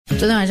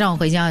昨天晚上我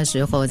回家的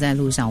时候，在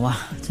路上，哇，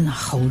真的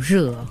好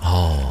热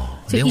哦。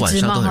连晚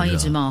上都很热，一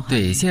直冒汗。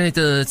对，现在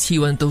的气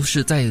温都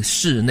是在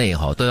室内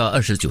都要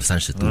29、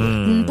30度。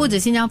不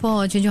止新加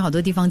坡，全球好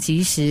多地方，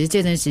其实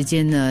这段时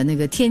间呢，那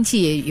个天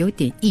气也有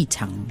点异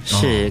常。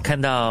是看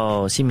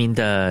到新民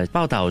的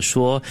报道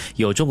说，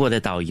有中国的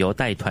导游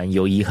带团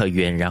游颐和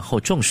园，然后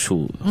中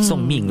暑送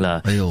命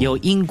了。有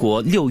英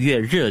国6月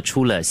热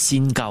出了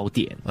新高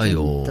点。哎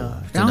呦，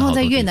然后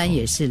在越南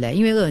也是嘞，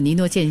因为厄尔尼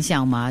诺现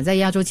象嘛，在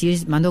亚洲其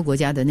实蛮多国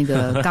家的那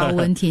个高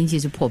温天气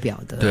是破表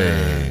的。对，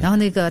然后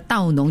那个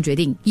稻农决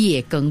定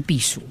夜耕避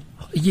暑。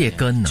夜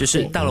耕就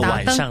是到了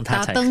晚上他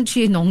才打灯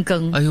去农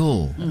耕。哎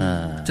呦，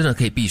真的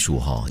可以避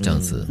暑这样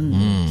子。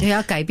就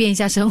要改变一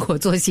下生活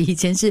作息，以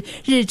前是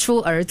日出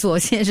而作，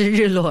现在是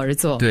日落而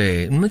作。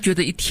对，你们觉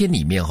得一天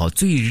里面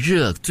最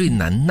热最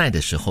难耐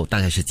的时候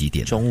大概是几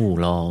点？中午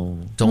咯。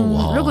中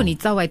午如果你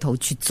到外头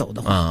去走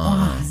的话，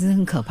哇，真的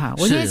很可怕。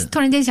我现在突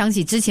然间想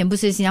起之前不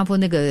是新加坡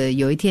那个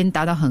有一天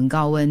达到很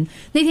高温，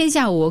那天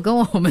下午我跟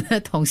我们的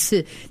同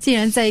事竟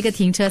然在一个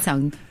停车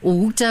场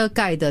无遮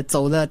盖的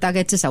走了大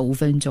概至少5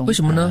分钟。为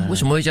什么呢？为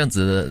什么会这样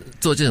子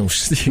做这种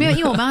事情？没有，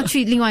因为我们要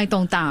去另外一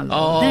栋大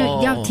楼，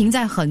那要停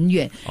在很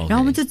远，然后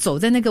我们就走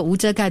在那个无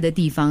遮盖的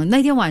地方。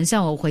那天晚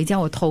上我回家，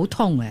我头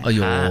痛哎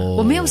呦，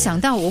我没有想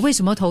到我为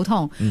什么头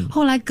痛。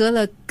后来隔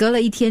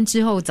了一天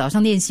之后，早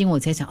上练心我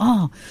才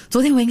想，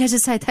昨天我应该是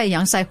晒太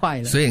阳晒坏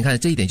了。所以你看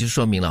这一点就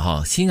说明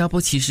了新加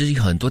坡其实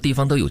很多地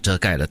方都有遮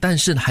盖了，但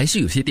是还是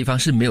有些地方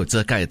是没有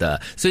遮盖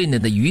的，所以你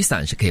的雨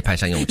伞是可以派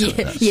上用场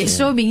的。也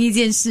说明一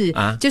件事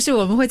就是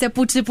我们会在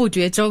不知不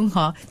觉中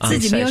自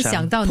己没有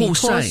想到你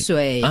脱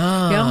水，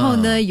然后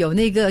呢有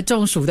那个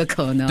中暑的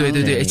可能。对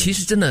对对，其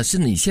实真的是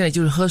你现在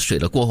就是喝水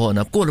了过后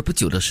呢，过了不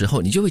久的时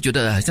候，你就会觉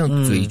得好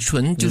像嘴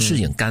唇就是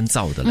很干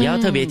燥的了。也要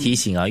特别提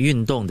醒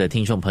运动的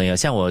听众朋友，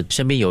像我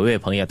身边有一位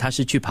朋友，他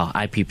是去跑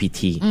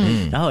IPPT，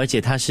然后而且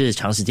他是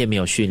长时间没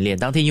有训练，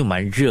当天又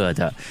蛮热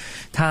的，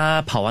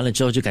他跑完了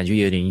之后就感觉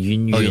有点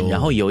晕，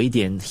然后有一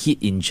点 heat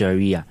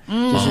injury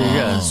就是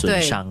热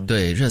损伤。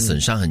对，热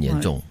损伤很严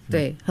重。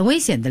对，很危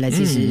险的了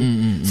其实。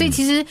所以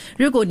其实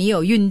如果你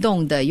有运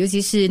动的，尤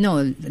其是那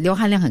种流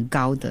汗量很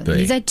高的，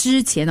你在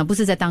之前不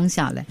是在当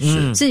下嘞，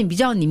是你比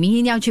较你明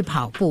天要去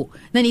跑步，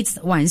那你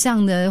晚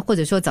上呢，或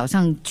者说早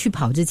上去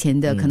跑之前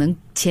的可能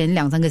前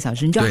2-3个小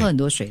时，你就要喝很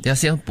多水，要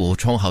先补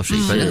充好水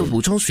分。那个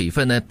补充水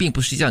分呢，并不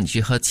是叫你去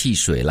喝汽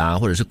水啦，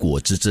或者是果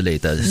汁之类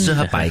的，是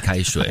喝白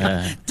开水。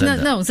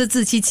那种是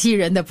自欺欺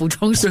人的补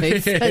充水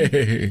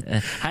分。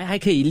还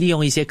可以利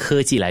用一些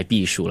科技来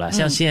避暑啦，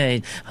像现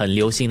在很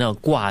流行那种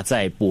挂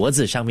在脖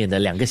子上面的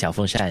2个小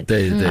风扇，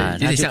对对对，有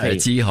点像耳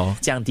机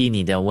降低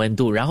你的温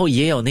度。然后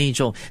也有那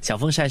种小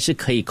风扇是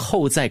可以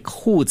扣在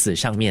裤子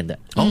上面的。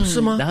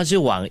是吗？然后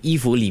就往衣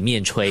服里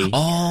面吹。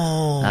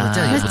这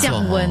样也不错。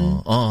降温，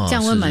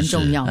降温蛮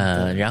重要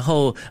的。然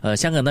后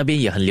香港那边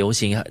也很流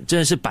行，真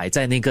的是摆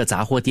在那个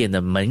杂货店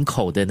的门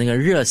口的那个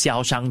热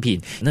销商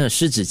品，那个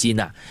湿纸巾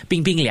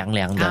冰冰凉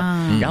凉的，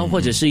然后或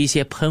者是一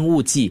些喷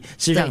雾剂，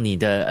是让你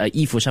的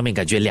衣服上面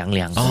感觉凉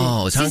凉的。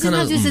其实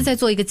它就是在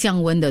做一个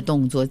降温的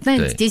动作。但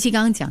杰西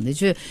刚刚讲的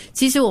就是，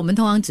其实我们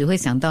通常只会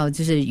想到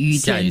就是雨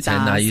天才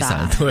拿雨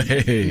伞。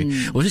对，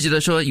我是觉得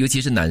说，尤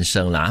其是男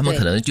生啦，他们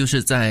可能就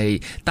是在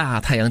大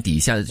太阳底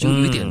下就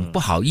有点不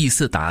好意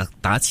思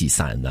打起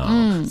伞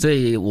所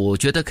以我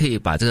觉得可以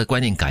把这个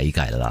观念改一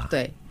改了啦。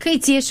对，可以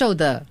接受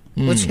的。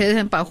我觉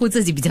得保护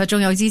自己比较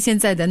重要，尤其现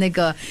在的那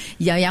个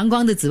阳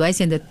光的紫外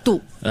线的度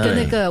跟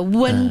那个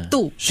温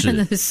度，真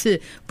的是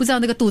不知道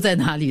那个度在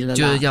哪里了啦。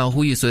就是要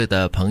呼吁所有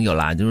的朋友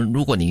啦，就是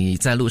如果你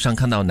在路上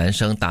看到男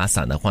生打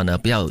伞的话呢，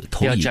不要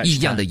投以异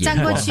样的眼光。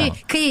站过去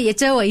可以也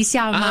遮我一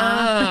下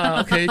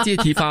吗？OK， 借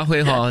题发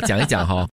挥讲一讲